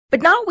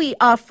But now we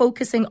are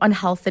focusing on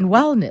health and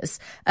wellness.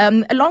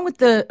 Along with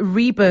the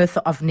rebirth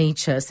of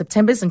nature,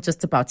 September isn't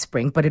just about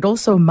spring, but it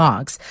also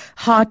marks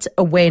Heart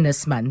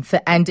Awareness Month.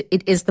 And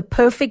it is the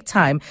perfect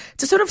time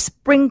to sort of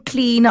spring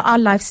clean our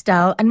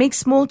lifestyle and make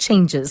small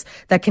changes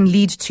that can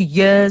lead to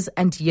years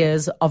and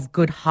years of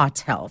good heart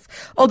health.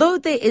 Although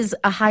there is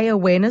a high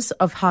awareness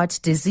of heart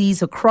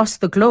disease across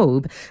the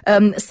globe,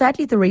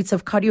 sadly the rates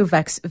of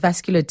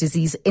cardiovascular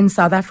disease in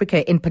South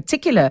Africa in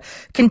particular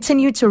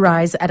continue to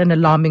rise at an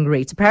alarming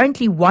rate.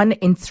 Apparently 1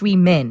 in 3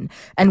 men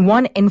and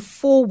 1 in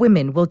 4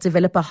 women will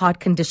develop a heart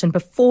condition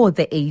before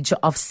the age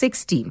of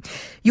 60.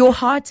 Your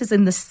heart is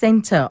in the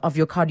center of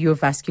your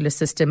cardiovascular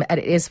system, and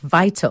it is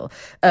vital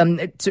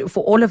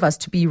for all of us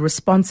to be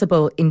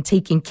responsible in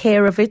taking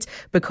care of it,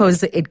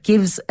 because it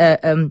gives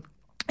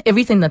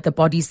everything that the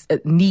body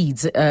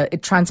needs.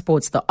 It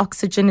transports the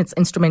oxygen. It's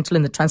instrumental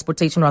in the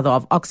transportation,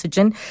 of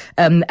oxygen,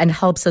 and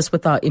helps us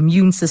with our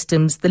immune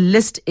systems. The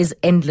list is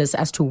endless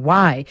as to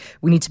why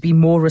we need to be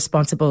more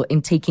responsible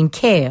in taking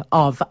care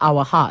of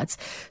our hearts.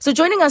 So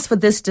joining us for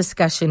this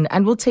discussion,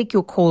 and we'll take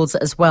your calls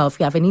as well if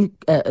you have any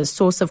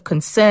source of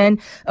concern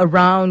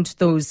around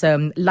those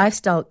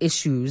lifestyle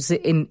issues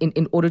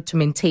in order to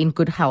maintain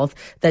good health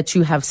that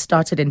you have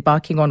started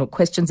embarking on, or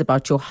questions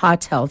about your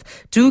heart health.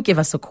 Do give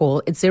us a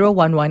call. It's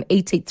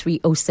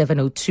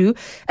 011-883-0702.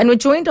 And we're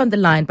joined on the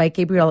line by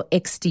Gabriel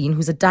Eckstein,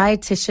 who's a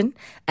dietitian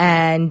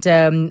and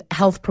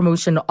health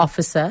promotion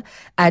officer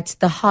at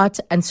the Heart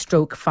and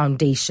Stroke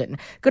Foundation.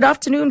 Good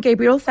afternoon,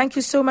 Gabriel. Thank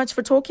you so much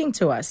for talking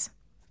to us.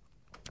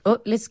 Oh,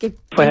 let's get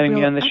for having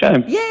me on the show.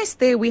 Yes,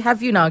 there we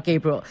have you now,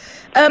 Gabriel.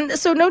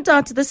 So no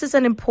doubt this is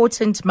an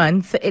important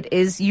month. It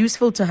is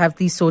useful to have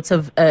these sorts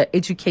of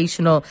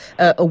educational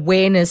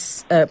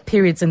awareness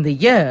periods in the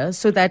year,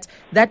 so that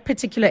that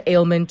particular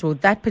ailment or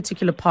that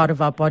particular part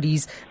of our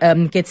bodies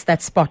gets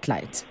that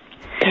spotlight.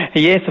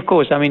 Yes, of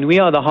course. I mean, we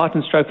are the Heart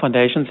and Stroke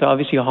Foundation, so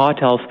obviously heart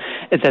health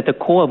is at the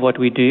core of what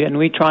we do, and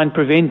we try and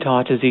prevent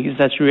heart disease.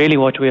 That's really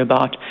what we're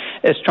about,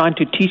 is trying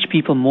to teach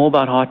people more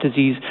about heart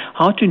disease,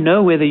 how to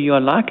know whether you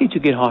are likely to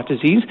get heart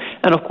disease,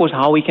 and of course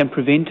how we can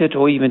prevent it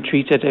or even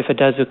treat it if it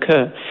does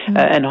occur.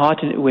 And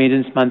Heart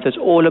Awareness Month is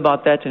all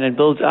about that, and it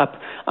builds up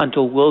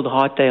until World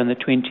Heart Day on the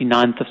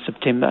 29th of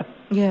September.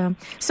 Yeah.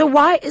 So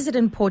why is it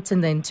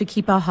important then to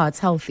keep our hearts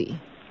healthy?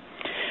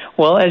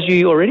 Well, as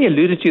you already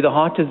alluded to, the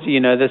heart is,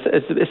 this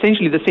is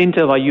essentially the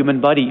center of our human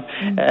body.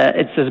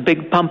 It's this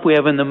big pump we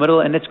have in the middle,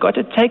 and it's got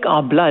to take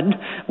our blood,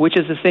 which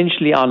is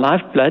essentially our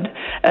lifeblood,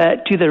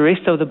 to the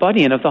rest of the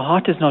body. And if the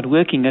heart is not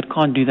working, it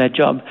can't do that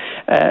job.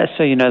 Our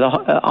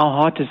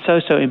heart is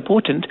so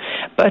important.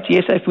 But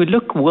yes, if we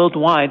look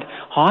worldwide,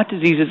 heart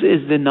disease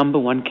is the number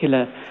 1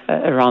 killer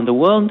around the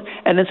world.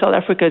 And in South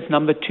Africa, it's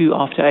number 2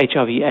 after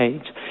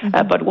HIV/AIDS.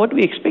 But what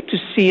we expect to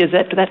see is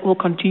that will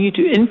continue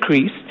to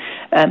increase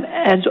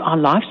as our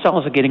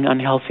lifestyles are getting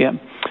unhealthier.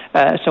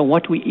 So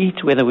what we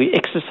eat, whether we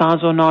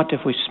exercise or not,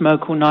 if we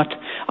smoke or not,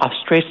 our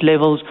stress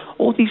levels,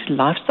 all these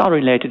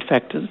lifestyle-related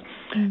factors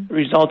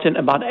result in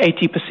about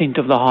 80%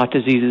 of the heart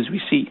diseases we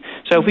see.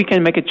 So if we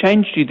can make a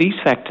change to these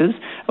factors,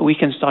 we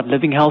can start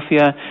living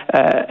healthier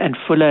and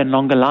fuller and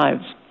longer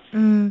lives.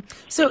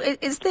 So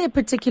is there a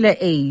particular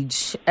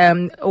age,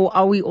 or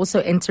are we also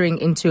entering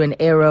into an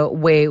era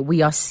where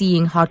we are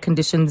seeing heart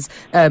conditions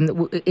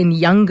in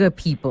younger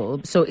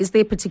people? So is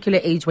there a particular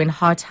age when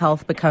heart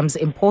health becomes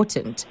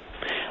important?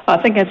 I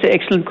think that's an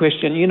excellent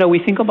question. We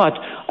think about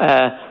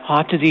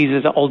heart disease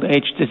as an old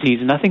age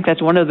disease, and I think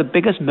that's one of the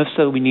biggest myths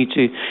that we need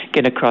to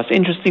get across.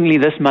 Interestingly,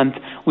 this month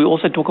we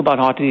also talk about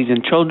heart disease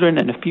in children,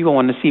 and if people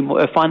want to see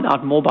more, find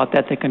out more about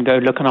that, they can go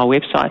look on our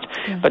website.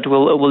 Yeah. But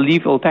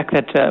we'll pack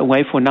that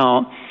away for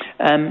now.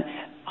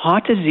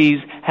 Heart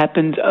disease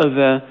happens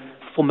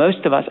for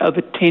most of us, over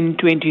 10,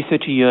 20,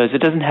 30 years.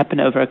 It doesn't happen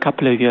over a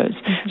couple of years.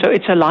 So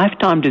it's a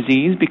lifetime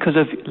disease because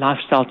of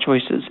lifestyle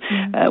choices,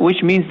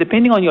 which means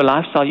depending on your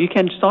lifestyle, you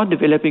can start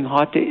developing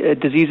heart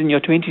disease in your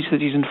 20s,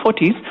 30s, and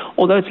 40s,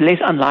 although it's less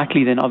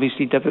unlikely than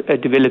obviously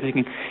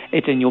developing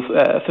it in your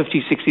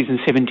 50s, 60s, and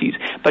 70s.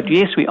 But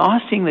yes, we are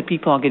seeing that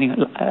people are getting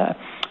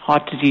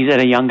heart disease at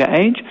a younger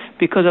age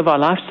because of our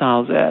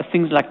lifestyles,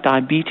 things like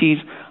diabetes,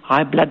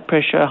 high blood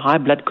pressure, high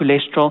blood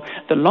cholesterol.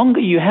 The longer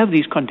you have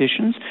these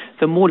conditions,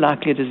 the more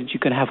likely it is that you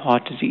can have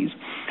heart disease.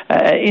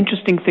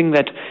 Interesting thing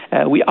that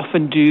we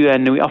often do,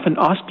 and we often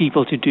ask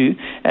people to do,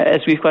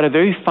 is we've got a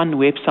very fun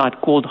website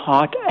called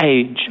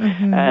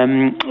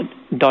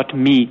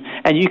heartage.me,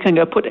 and you can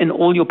go put in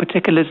all your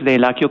particulars there,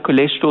 like your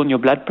cholesterol and your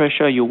blood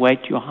pressure, your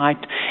weight, your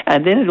height,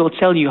 and then it will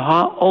tell you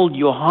how old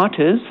your heart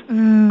is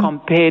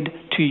compared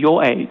to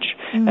your age.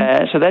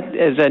 So that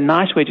is a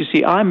nice way to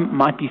see I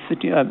might be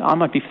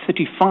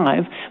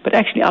 35, but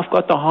actually I've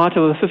got the heart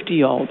of a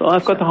 50-year-old, or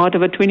I've got the heart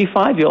of a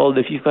 25-year-old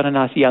if you've got a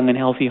nice young and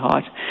healthy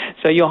heart.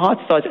 So your heart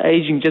starts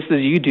aging just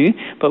as you do,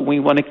 but we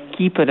want to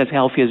keep it as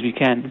healthy as we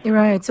can.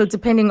 Right. So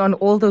depending on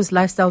all those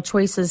lifestyle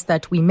choices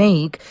that we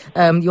make,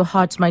 your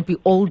heart might be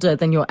older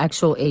than your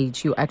actual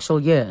age, your actual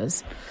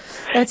years.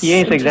 Yes,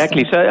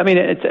 exactly. So, I mean,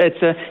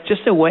 it's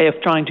just a way of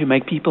trying to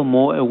make people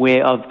more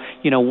aware of,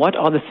 what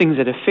are the things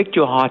that affect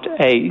your heart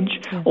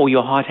age or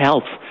your heart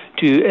health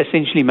to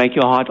essentially make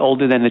your heart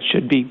older than it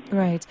should be.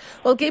 Right.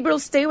 Well, Gabriel,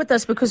 stay with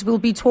us because we'll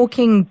be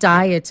talking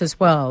diet as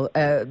well,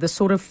 the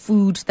sort of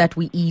food that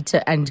we eat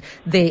and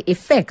their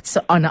effects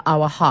on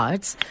our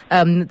hearts.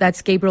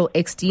 That's Gabriel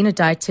Eckstein, a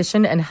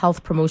dietitian and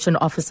health promotion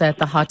officer at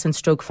the Heart and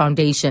Stroke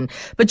Foundation.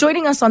 But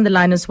joining us on the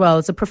line as well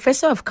is a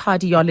professor of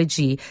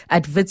cardiology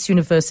at Wits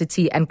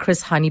University and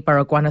Chris Hani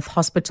Baragwanath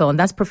Hospital. And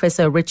that's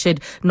Professor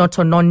Richard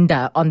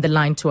Notononda on the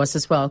line to us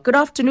as well. Good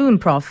afternoon,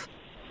 Prof.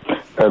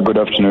 Good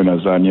afternoon,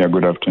 Azania.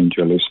 Good afternoon to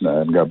your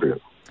listener and Gabriel.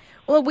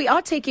 Well, we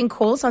are taking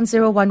calls on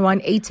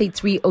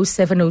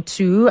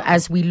 011-883-0702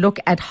 as we look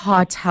at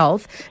heart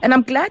health. And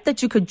I'm glad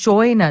that you could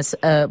join us,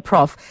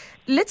 Prof.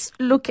 Let's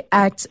look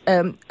at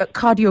a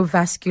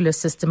cardiovascular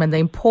system and the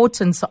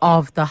importance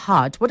of the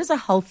heart. What does a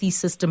healthy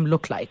system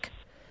look like?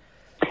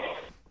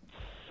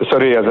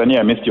 Sorry, Azania,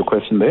 I missed your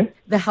question there.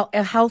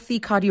 A healthy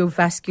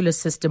cardiovascular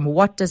system,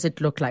 what does it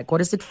look like?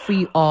 What is it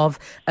free of?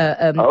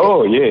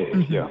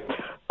 Yeah.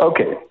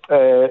 Okay.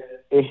 A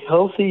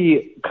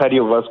healthy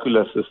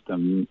cardiovascular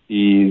system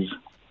is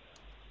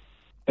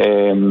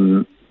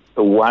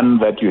one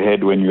that you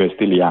had when you were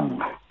still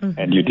young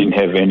and you didn't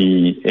have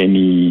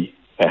any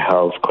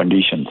health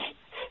conditions,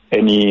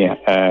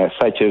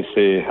 such as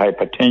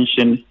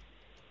hypertension,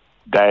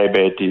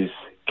 diabetes,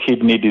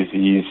 kidney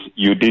disease.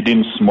 You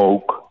didn't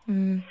smoke.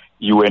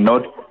 You were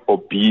not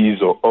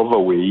obese or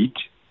overweight,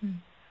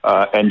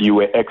 and you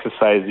were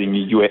exercising.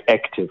 You were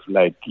active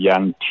like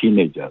young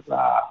teenagers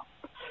are.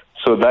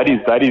 So that is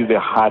the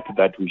heart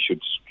that we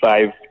should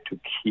strive to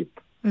keep.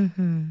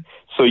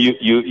 So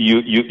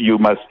you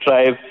must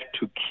strive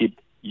to keep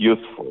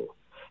youthful,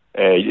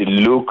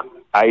 look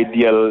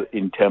ideal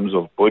in terms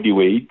of body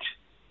weight,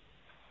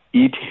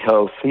 eat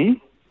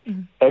healthy,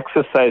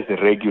 exercise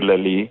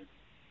regularly,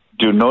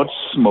 do not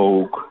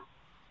smoke,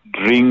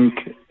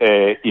 drink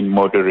in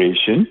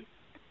moderation,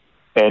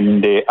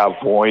 and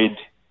avoid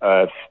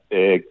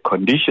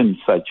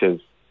conditions such as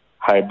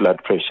high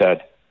blood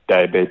pressure,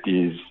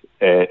 diabetes,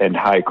 and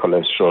high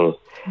cholesterol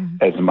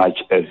as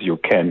much as you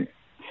can.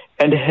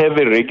 And have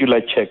a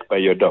regular check by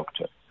your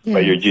doctor, by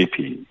your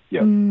GP.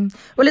 Yeah.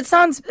 Well, it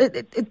sounds,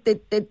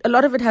 a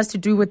lot of it has to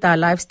do with our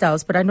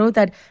lifestyles, but I know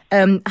that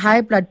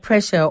high blood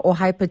pressure or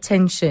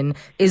hypertension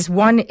is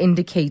one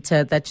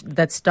indicator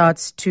that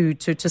starts to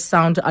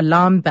sound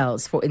alarm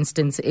bells, for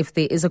instance, if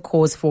there is a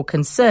cause for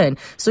concern.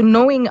 So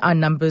knowing our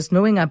numbers,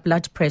 knowing our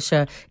blood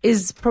pressure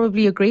is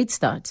probably a great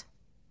start.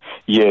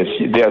 Yes,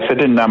 there are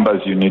certain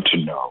numbers you need to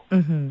know.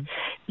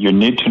 You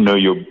need to know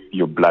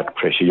your blood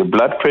pressure. Your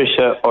blood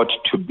pressure ought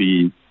to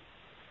be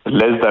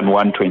less than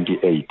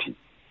 120/80.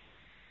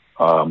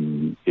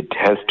 It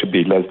has to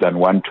be less than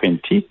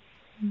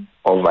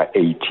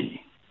 120/80.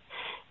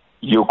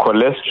 Your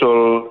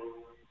cholesterol,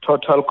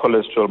 total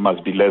cholesterol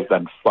must be less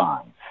than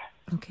 5.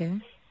 Okay.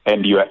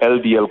 And your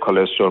LDL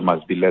cholesterol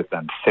must be less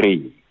than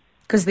 3.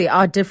 Because they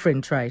are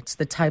different, right?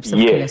 The types of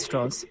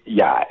cholesterols.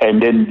 Yeah, and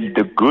then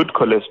the good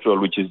cholesterol,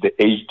 which is the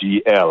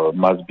HDL,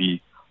 must be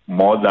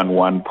more than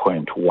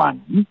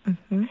 1.1.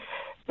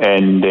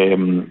 And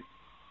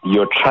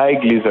your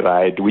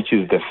triglyceride, which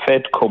is the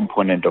fat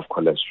component of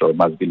cholesterol,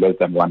 must be less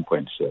than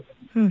 1.7.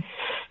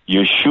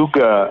 Your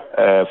sugar,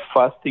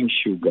 fasting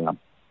sugar,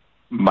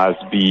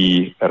 must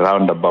be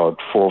around about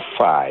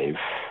 4-5.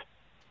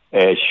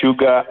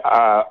 Sugar,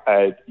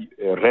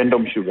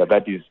 random sugar,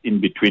 that is in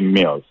between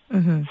meals.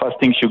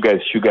 Fasting sugar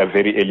is sugar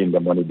very early in the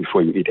morning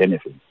before you eat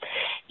anything.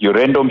 Your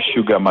random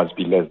sugar must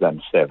be less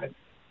than 7.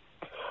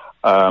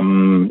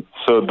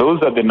 So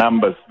those are the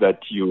numbers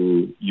that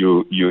your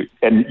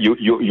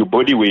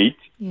body weight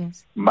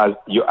must,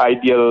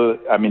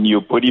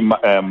 your body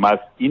mass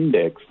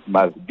index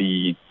must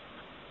be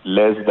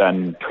less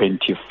than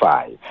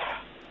 25.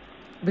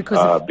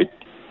 Because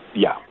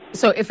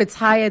So if it's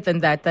higher than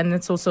that, then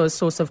it's also a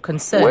source of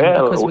concern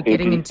because we're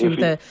getting into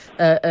the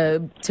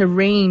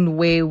terrain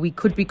where we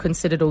could be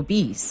considered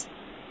obese.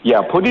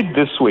 Yeah, put it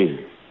this way.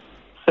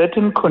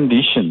 Certain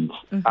conditions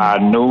are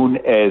known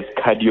as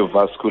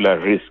cardiovascular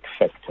risk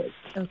factors.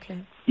 Okay.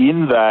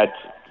 In that,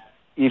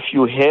 if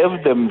you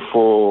have them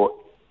for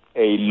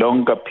a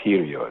longer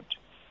period,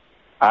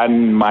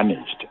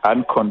 unmanaged,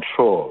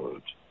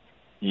 uncontrolled,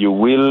 you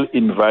will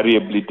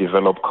invariably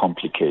develop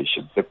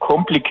complications. The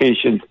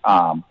complications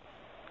are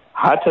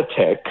heart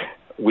attack,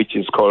 which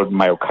is called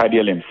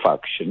myocardial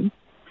infarction,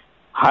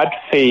 heart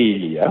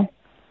failure,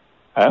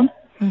 and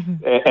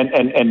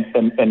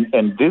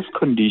these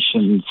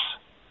conditions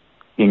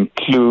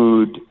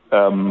include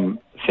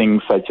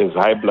things such as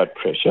high blood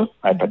pressure,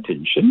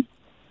 hypertension,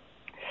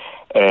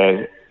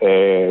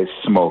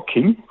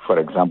 smoking. For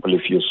example,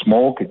 if you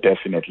smoke,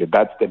 definitely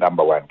that's the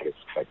number one risk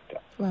factor.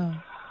 Wow.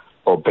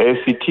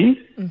 Obesity,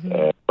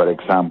 for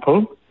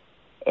example,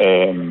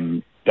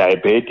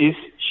 diabetes,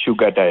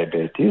 sugar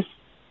diabetes,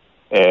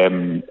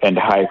 and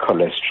high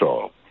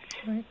cholesterol.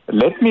 Right.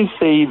 Let me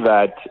say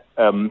that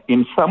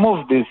in some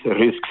of these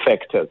risk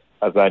factors,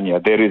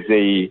 Azania, there is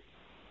a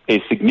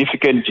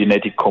significant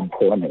genetic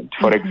component.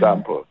 For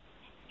example,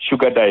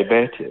 sugar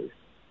diabetes,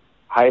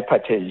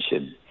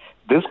 hypertension.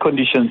 These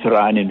conditions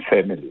run in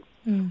families.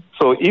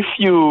 So if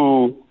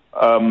your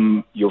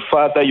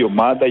father, your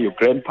mother, your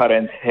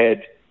grandparents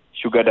had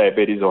sugar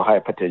diabetes or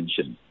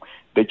hypertension,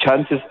 the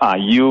chances are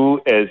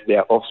you as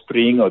their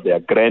offspring or their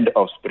grand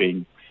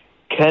offspring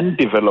can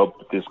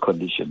develop this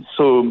condition.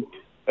 So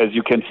as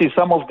you can see,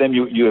 some of them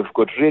you have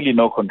got really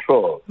no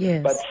control.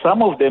 Yes. But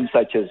some of them,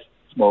 such as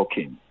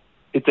smoking,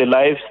 it's a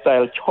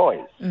lifestyle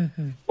choice.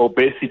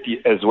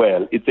 Obesity as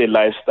well, it's a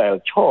lifestyle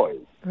choice.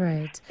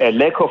 Right. A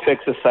lack of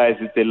exercise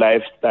is a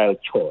lifestyle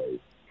choice.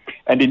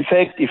 And in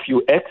fact, if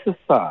you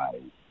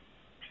exercise,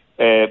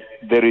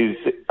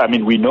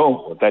 we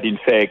know that in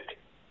fact,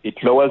 it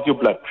lowers your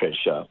blood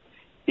pressure.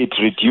 It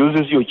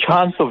reduces your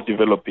chance of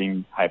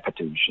developing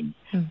hypertension.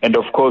 And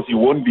of course, you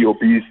won't be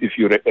obese if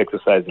you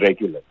exercise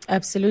regularly.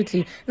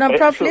 Absolutely. Now,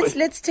 Prof,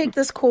 let's take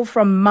this call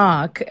from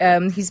Mark.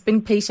 He's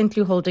been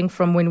patiently holding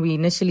from when we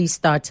initially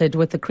started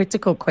with a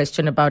critical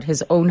question about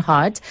his own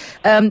heart.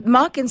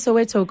 Mark in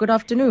Soweto, good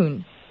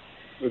afternoon.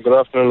 Good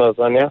afternoon,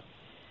 Azania.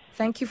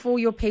 Thank you for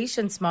your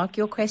patience, Mark.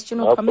 Your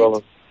question or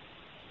comment?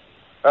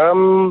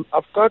 Problem.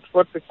 I've got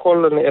what they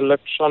call an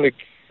electronic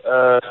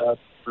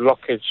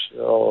blockage,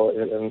 or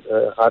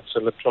heart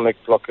electronic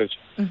blockage,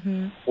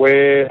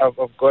 where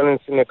I've gone and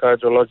seen a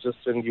cardiologist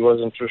and he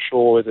wasn't too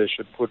sure whether they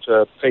should put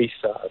a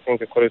pacer. I think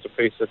they call it a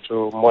pacer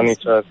to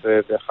monitor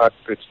the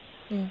heartbeat.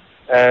 Yeah.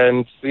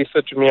 And they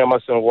said to me, I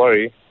mustn't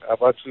worry.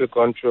 I've actually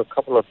gone to a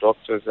couple of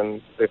doctors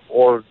and they've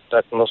all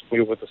diagnosed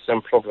me with the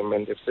same problem.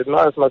 And they've said, no,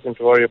 it's nothing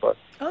to worry about.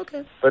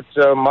 Okay. But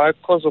my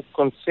cause of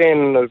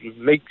concern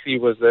lately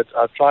was that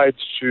I tried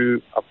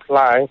to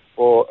apply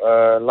for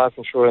life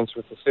insurance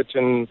with a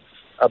certain,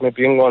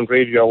 being on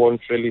radio, I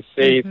won't really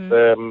say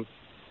the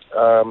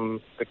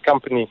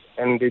company,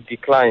 and they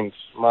declined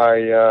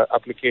my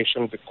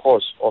application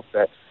because of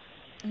that.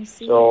 I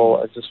see.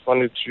 So I just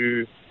wanted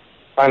to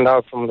find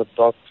out from the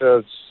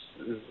doctors,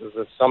 is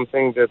it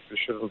something that we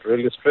shouldn't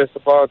really stress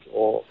about,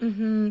 or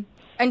And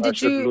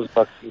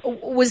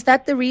was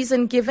that the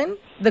reason given,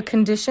 the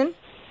condition?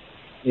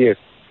 Yes.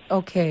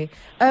 Okay.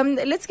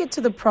 Let's get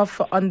to the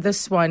Prof on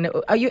this one.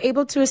 Are you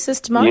able to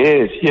assist, Mark?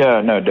 Yes,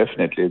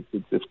 definitely.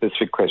 It's a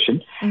specific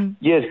question.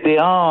 Yes,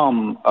 there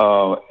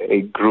are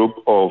a group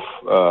of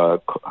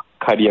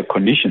cardiac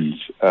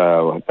conditions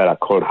that are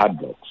called heart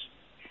blocks.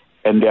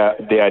 And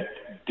there are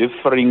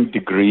differing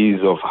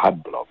degrees of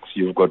heart blocks.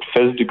 You've got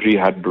first-degree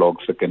heart block,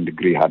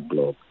 second-degree heart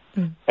block,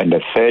 and a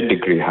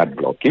third-degree heart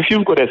block. If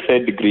you've got a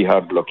third-degree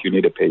heart block, you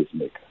need a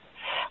pacemaker.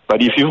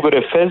 But if you've got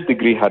a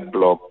first-degree heart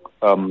block,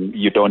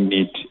 you don't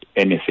need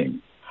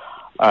anything.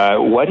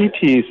 What it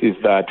is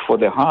that for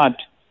the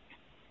heart,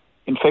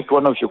 in fact,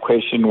 one of your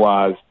questions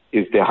was,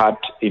 is the heart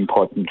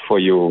important for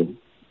your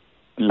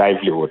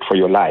livelihood, for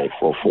your life,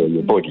 or for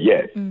your body?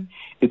 Yes.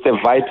 It's a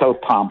vital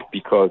pump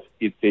because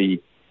it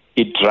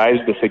drives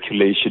the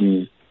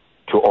circulation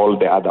to all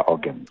the other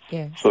organs.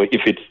 Yes. So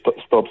if it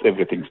stops,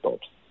 everything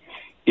stops.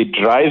 It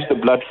drives the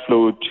blood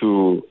flow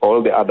to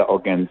all the other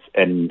organs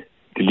and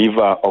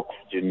deliver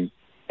oxygen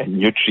and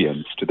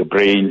nutrients to the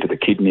brain, to the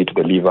kidney, to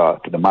the liver,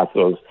 to the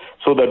muscles,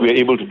 so that we're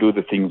able to do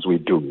the things we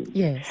do.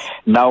 Yes.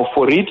 Now,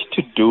 for it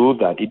to do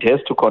that, it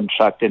has to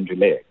contract and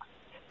relax.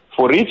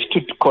 For it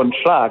to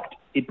contract,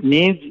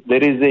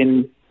 there is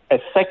an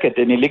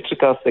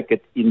electrical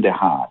circuit in the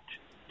heart,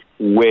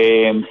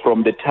 where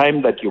from the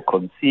time that you're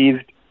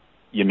conceived,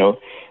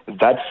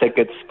 that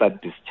circuit starts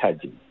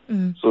discharging.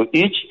 So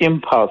each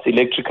impulse,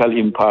 electrical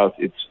impulse,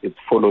 it's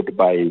followed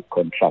by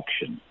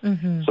contraction.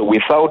 So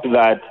without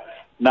that,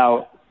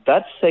 now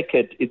that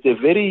circuit is a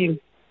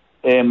very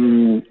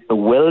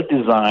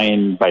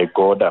well-designed by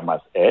God, I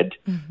must add.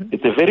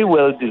 It's a very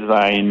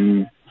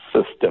well-designed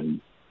system,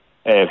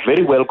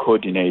 very well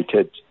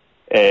coordinated,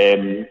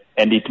 and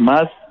it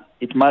must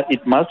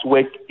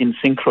work in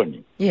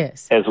synchrony.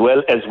 Yes. As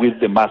well as with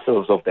the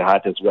muscles of the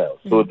heart as well,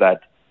 so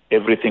that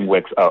everything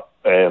works out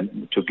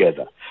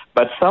together.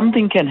 But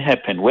something can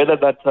happen, whether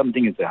that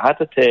something is a heart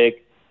attack,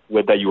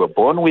 whether you were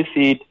born with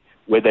it,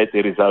 whether it's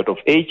a result of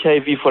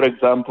HIV, for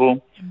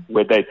example,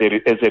 whether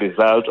it's as a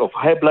result of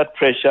high blood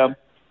pressure,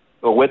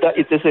 or whether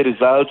it's as a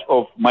result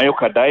of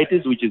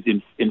myocarditis, which is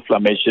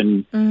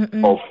inflammation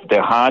of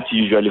the heart,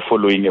 usually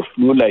following a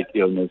flu-like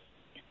illness.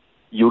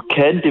 You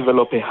can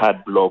develop a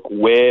heart block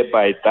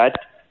whereby that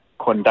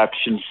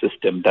conduction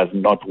system does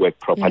not work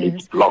properly. Yes.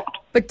 It's blocked.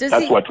 But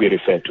that's what we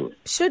refer to.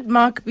 Should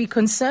Mark be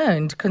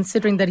concerned,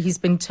 considering that he's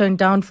been turned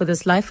down for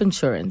this life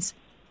insurance?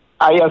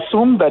 I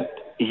assume that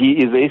he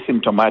is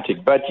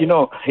asymptomatic, but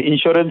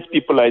insurance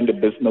people are in the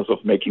business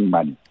of making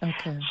money.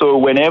 Okay. So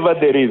whenever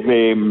there is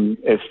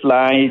a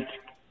slight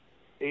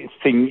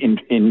thing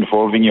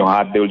involving your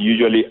heart, they'll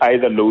usually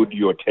either load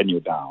you or turn you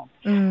down.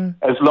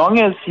 As long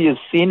as he has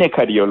seen a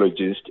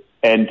cardiologist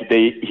and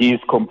he is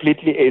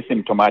completely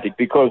asymptomatic,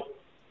 because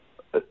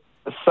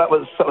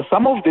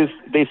some of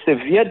the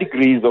severe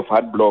degrees of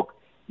heart block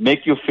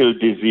make you feel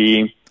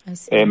dizzy,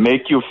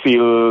 make you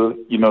feel,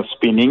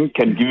 spinning,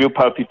 can give you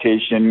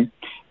palpitation,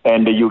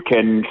 and you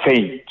can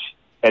faint,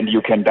 and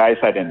you can die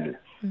suddenly.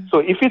 So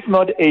if it's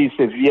not a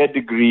severe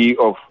degree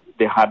of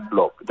the heart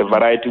block, the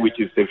variety which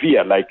is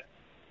severe, like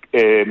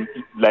level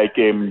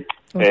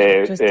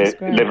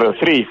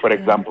 3, for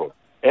example.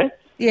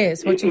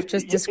 Yes, what you've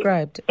just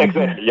described.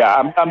 Exactly. Yeah,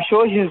 I'm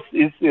sure his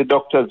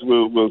doctors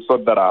will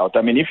sort that out.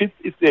 I mean, if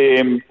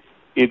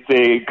it's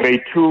a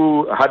grade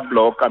 2 heart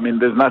block, I mean,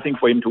 there's nothing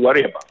for him to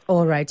worry about.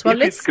 All right.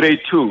 Well, if it's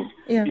grade 2,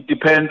 it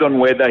depends on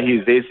whether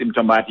he's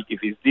asymptomatic. If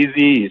he's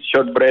dizzy, he's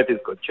short breath, he's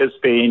got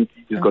chest pain,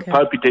 he's got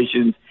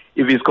palpitations.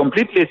 If he's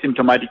completely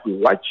asymptomatic, we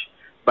watch.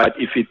 But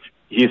if he's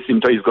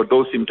got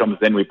those symptoms,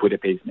 then we put a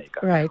pacemaker.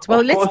 Right.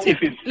 Well,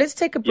 let's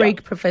take a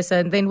break, Professor,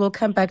 and then we'll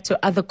come back to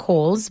other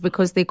calls,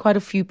 because there are quite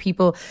a few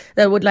people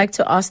that would like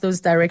to ask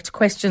those direct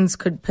questions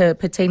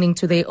pertaining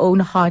to their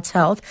own heart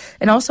health.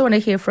 And I also want to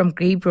hear from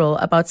Gabriel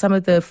about some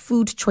of the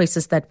food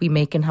choices that we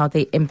make and how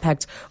they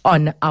impact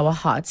on our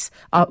hearts.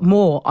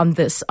 More on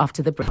this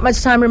after the break.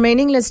 Much time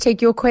remaining. Let's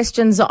take your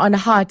questions on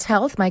heart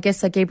health. My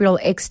guests are Gabriel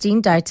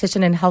Eckstein,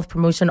 dietitian and health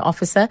promotion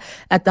officer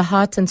at the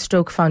Heart and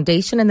Stroke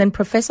Foundation, and then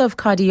professor of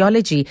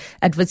cardiology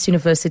at Wits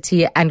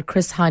University and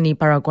Chris Hani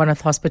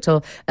Baragwanath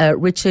Hospital,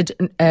 Richard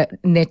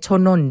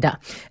Netononda.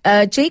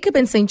 Jacob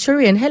in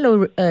Centurion.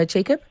 Hello,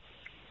 Jacob.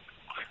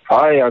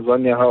 Hi,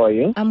 Azania. How are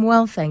you? I'm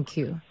well, thank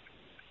you.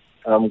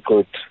 I'm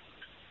good.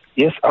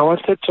 Yes, I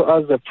wanted to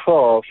ask the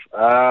prof.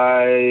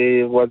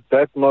 I was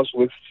diagnosed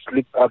with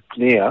sleep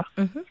apnea,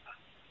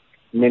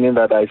 meaning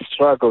that I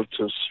struggle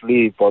to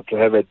sleep or to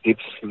have a deep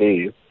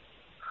sleep.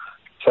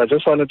 So I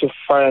just wanted to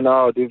find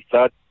out if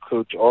that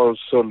could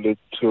also lead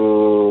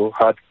to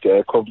heart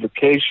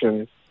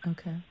complications.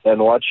 Okay.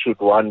 And what should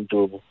one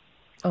do?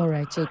 All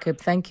right, Jacob.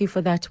 Thank you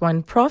for that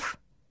one. Prof?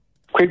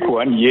 Quick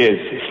one, yes.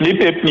 Sleep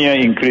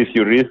apnea increases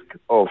your risk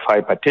of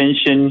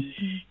hypertension,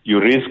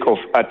 your risk of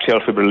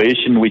atrial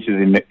fibrillation, which is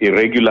an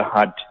irregular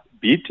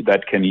heartbeat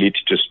that can lead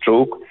to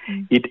stroke.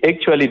 It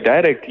actually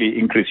directly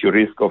increases your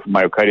risk of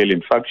myocardial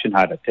infarction,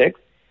 heart attacks,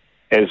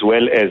 as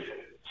well as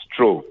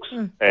strokes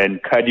and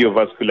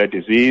cardiovascular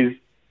disease.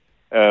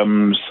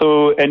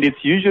 And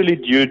it's usually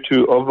due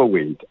to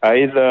overweight,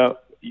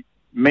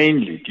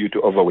 mainly due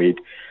to overweight,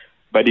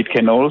 but it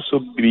can also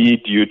be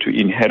due to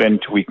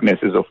inherent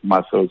weaknesses of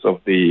muscles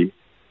of the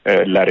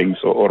larynx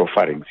or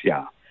oropharynx.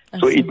 Yeah.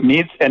 So it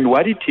needs, and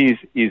what it is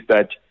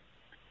that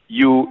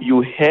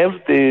you have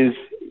this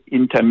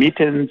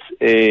intermittent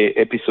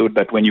episode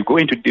that when you go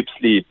into deep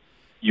sleep,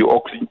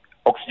 your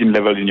oxygen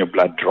level in your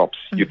blood drops.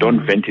 You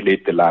don't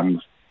ventilate the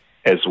lungs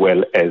as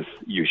well as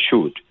you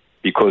should,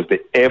 because the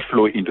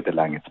airflow into the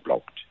lung is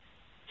blocked.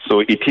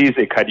 So it is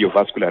a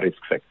cardiovascular risk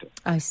factor.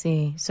 I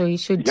see. So you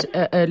should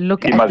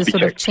look at the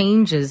sort of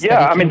changes.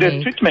 Yeah, I mean,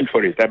 there's treatment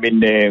for it. I mean,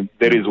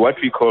 there is what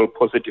we call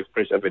positive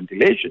pressure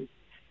ventilation,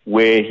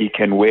 where he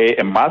can wear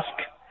a mask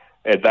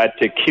that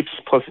keeps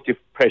positive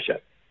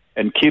pressure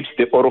and keeps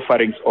the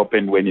oropharynx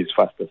open when he's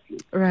fast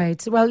asleep.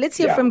 Right. Well, let's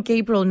hear from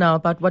Gabriel now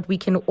about what we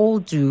can all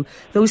do,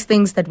 those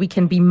things that we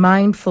can be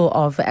mindful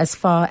of as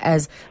far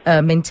as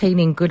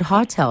maintaining good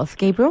heart health.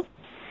 Gabriel?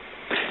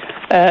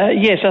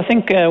 Yes, I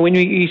think when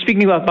you're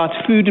speaking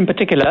about food in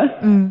particular,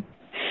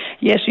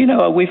 yes,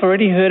 we've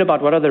already heard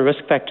about what are the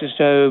risk factors.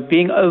 So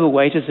being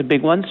overweight is a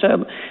big one.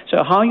 So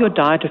how your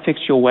diet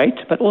affects your weight,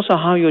 but also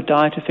how your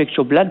diet affects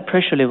your blood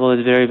pressure level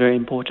is very, very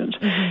important.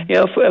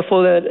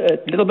 For the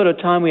little bit of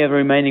time we have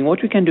remaining,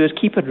 what we can do is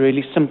keep it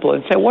really simple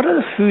and say, what are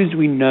the foods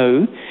we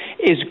know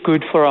is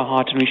good for our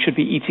heart and we should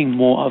be eating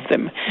more of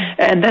them?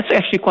 And that's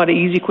actually quite an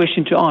easy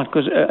question to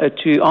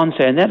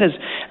answer, and that is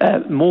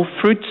more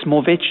fruits,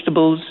 more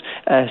vegetables,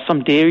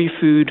 some dairy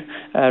food,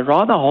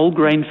 rather whole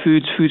grain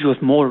foods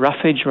with more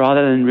roughage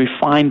rather than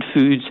refined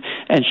foods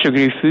and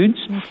sugary foods.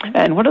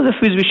 And what are the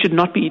foods we should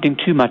not be eating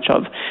too much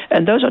of?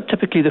 And those are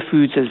typically the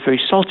foods that's very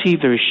salty,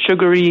 very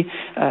sugary,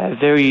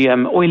 very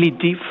oily,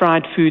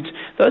 deep-fried foods.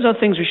 Those are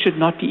things we should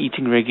not be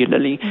eating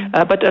regularly.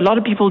 But a lot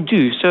of people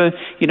do. So,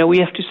 we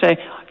have to say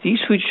these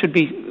foods should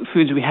be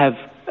foods we have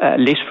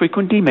less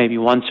frequently, maybe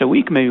once a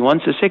week, maybe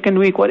once a second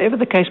week, whatever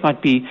the case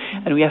might be.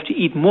 And we have to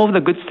eat more of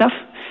the good stuff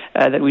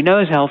that we know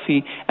is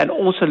healthy, and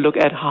also look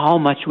at how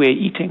much we're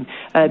eating,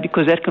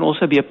 because that can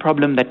also be a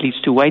problem that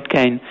leads to weight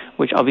gain,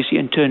 which obviously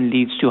in turn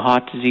leads to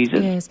heart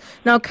diseases. Yes.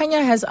 Now,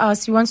 Kanya has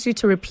asked, he wants you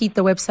to repeat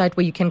the website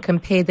where you can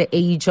compare the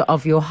age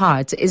of your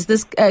heart. Is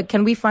this?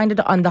 Can we find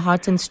it on the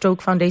Heart and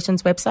Stroke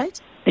Foundation's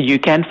website? You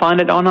can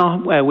find it on our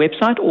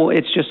website, or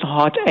it's just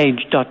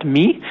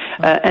heartage.me.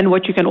 And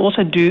what you can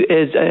also do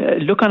is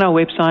look on our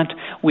website.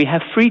 We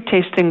have free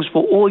testings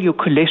for all your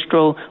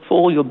cholesterol, for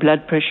all your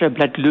blood pressure,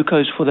 blood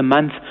glucose for the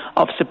month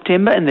of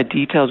September, and the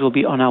details will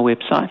be on our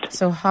website.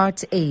 So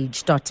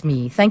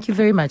heartage.me. Thank you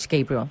very much,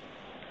 Gabriel.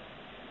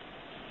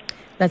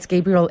 That's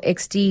Gabriel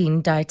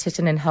Eckstein,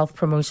 Dietitian and Health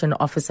Promotion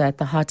Officer at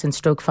the Heart and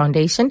Stroke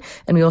Foundation.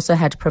 And we also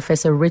had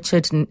Professor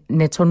Richard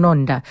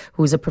Netononda,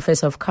 who is a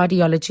Professor of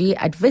Cardiology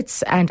at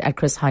WITS and at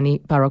Chris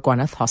Hani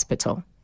Baragwanath Hospital.